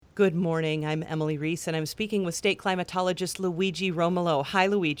Good morning. I'm Emily Reese, and I'm speaking with state climatologist Luigi Romolo. Hi,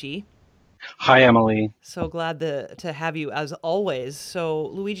 Luigi. Hi, Emily. So glad to have you as always. So,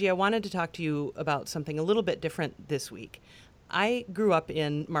 Luigi, I wanted to talk to you about something a little bit different this week. I grew up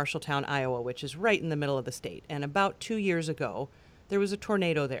in Marshalltown, Iowa, which is right in the middle of the state. And about 2 years ago, there was a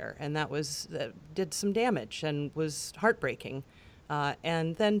tornado there, and that did some damage and was heartbreaking.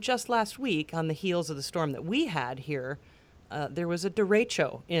 And then just last week, on the heels of the storm that we had here, there was a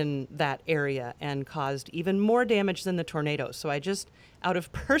derecho in that area and caused even more damage than the tornado. So I just, out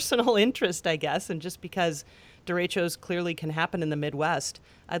of personal interest, I guess, and just because derechos clearly can happen in the Midwest,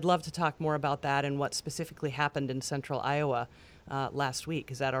 I'd love to talk more about that and what specifically happened in central Iowa last week.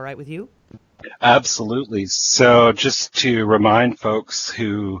 Is that all right with you? Absolutely. So, just to remind folks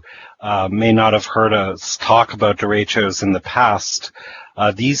who may not have heard us talk about derechos in the past,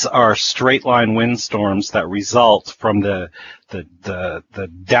 these are straight line windstorms that result from the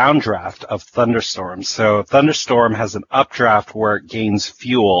downdraft of thunderstorms. So, a thunderstorm has an updraft where it gains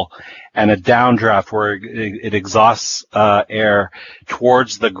fuel, and a downdraft where it exhausts air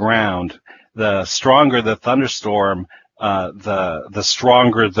towards the ground. The stronger the thunderstorm, the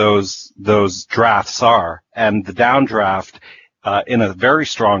stronger those drafts are, and the downdraft in a very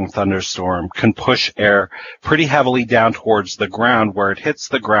strong thunderstorm can push air pretty heavily down towards the ground, where it hits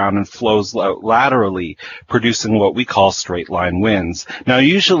the ground and flows laterally, producing what we call straight line winds. Now,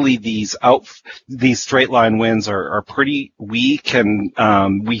 usually these straight line winds are pretty weak, and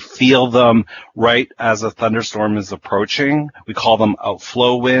we feel them right as a thunderstorm is approaching. We call them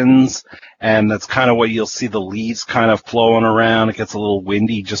outflow winds, and that's kind of what you'll see, the leaves kind of flowing around. It gets a little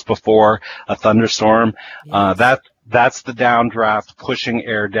windy just before a thunderstorm. Yes. That's the downdraft pushing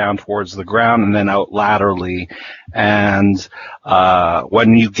air down towards the ground and then out laterally. And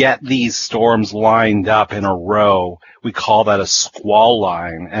when you get these storms lined up in a row, we call that a squall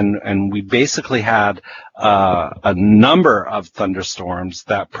line. And we basically had a number of thunderstorms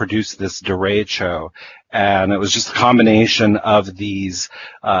that produced this derecho. And it was just a combination of these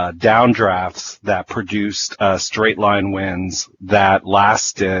downdrafts that produced straight line winds that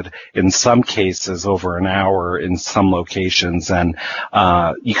lasted, in some cases, over an hour in some locations. And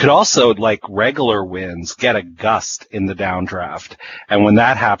you could also, like regular winds, get a gust in the downdraft. And when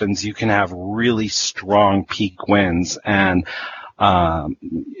that happens, you can have really strong peak winds. And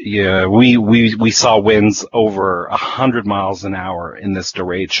yeah, we saw winds over 100 miles an hour in this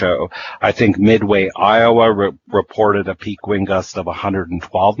derecho. I think Midway, Iowa reported a peak wind gust of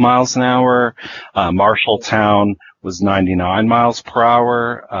 112 miles an hour. Marshalltown was 99 miles per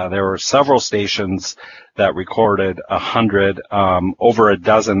hour. There were several stations that recorded 100, over a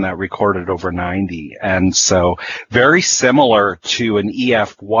dozen that recorded over 90. And so very similar to an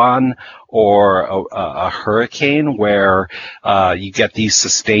EF1 or a hurricane, where you get these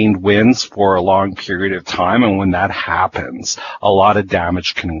sustained winds for a long period of time. And when that happens, a lot of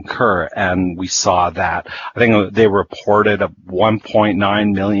damage can occur. And we saw that. I think they reported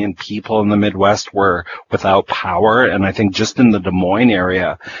 1.9 million people in the Midwest were without power. And I think just in the Des Moines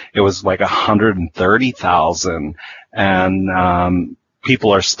area, it was like 130,000. And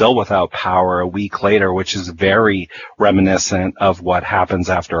people are still without power a week later, which is very reminiscent of what happens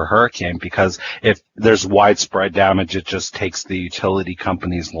after a hurricane, because if there's widespread damage, it just takes the utility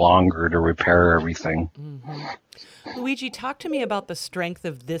companies longer to repair everything. Hmm. Luigi, talk to me about the strength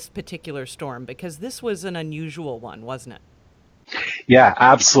of this particular storm because this was an unusual one, wasn't it? Yeah,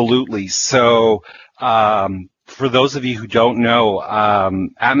 absolutely. So, for those of you who don't know,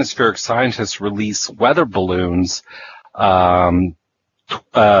 atmospheric scientists release weather balloons, um,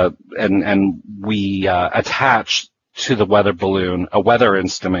 and we attach to the weather balloon a weather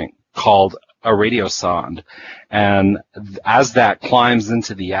instrument called a radiosonde. And as that climbs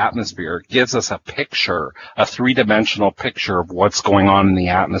into the atmosphere, it gives us a picture, a three-dimensional picture of what's going on in the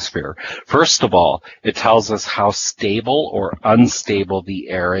atmosphere. First of all, it tells us how stable or unstable the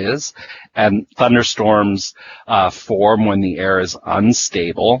air is, and thunderstorms form when the air is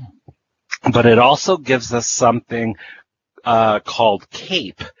unstable. But it also gives us something called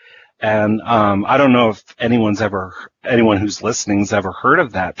CAPE. And I don't know if anyone who's listening has ever heard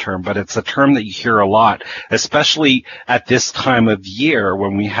of that term, but it's a term that you hear a lot, especially at this time of year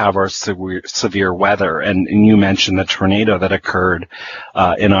when we have our severe weather. And you mentioned the tornado that occurred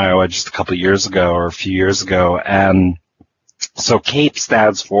in Iowa just a couple of years ago or a few years ago. And so CAPE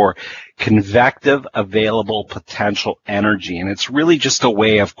stands for convective available potential energy, and it's really just a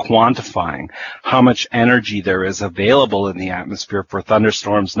way of quantifying how much energy there is available in the atmosphere for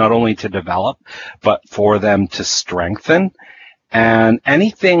thunderstorms not only to develop, but for them to strengthen. And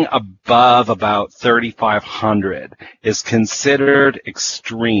anything above about 3,500 is considered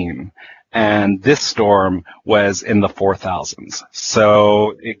extreme. And this storm was in the 4,000s.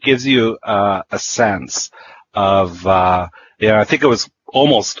 So it gives you a sense of, I think it was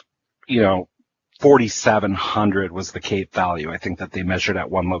almost, 4,700 was the Cape value, I think, that they measured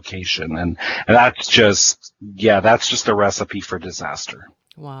at one location. And that's just a recipe for disaster.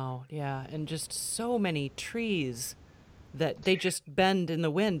 Wow, yeah, and just so many trees that they just bend in the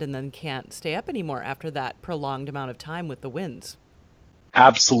wind and then can't stay up anymore after that prolonged amount of time with the winds.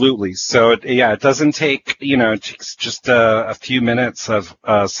 Absolutely. So, it doesn't take, it takes just a few minutes of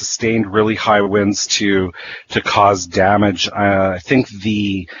sustained really high winds to cause damage. I think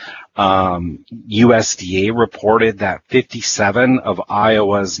the USDA reported that 57 of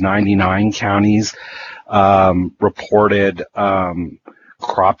Iowa's 99 counties reported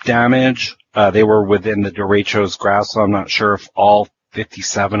crop damage. They were within the derechos grass, so I'm not sure if all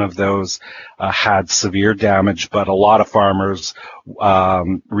 57 of those had severe damage, but a lot of farmers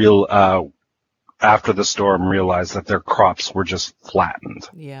after the storm realized that their crops were just flattened.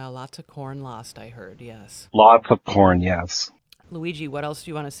 Yeah, lots of corn lost, I heard, yes. Lots of corn, yes. Luigi, what else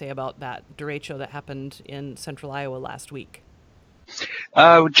do you want to say about that derecho that happened in central Iowa last week?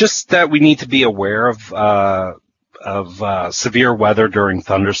 Just that we need to be aware of severe weather during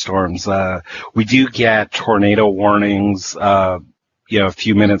thunderstorms. We do get tornado warnings, a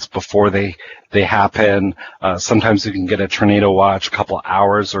few minutes before they happen. Sometimes we can get a tornado watch a couple of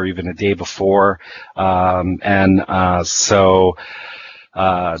hours or even a day before. So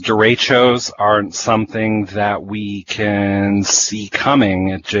derechos aren't something that we can see coming.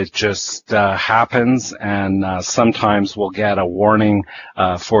 It just happens, and sometimes we'll get a warning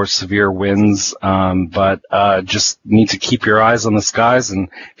for severe winds, but just need to keep your eyes on the skies, and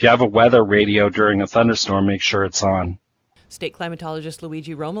if you have a weather radio during a thunderstorm, make sure it's on. State climatologist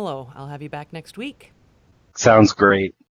Luigi Romolo, I'll have you back next week. Sounds great.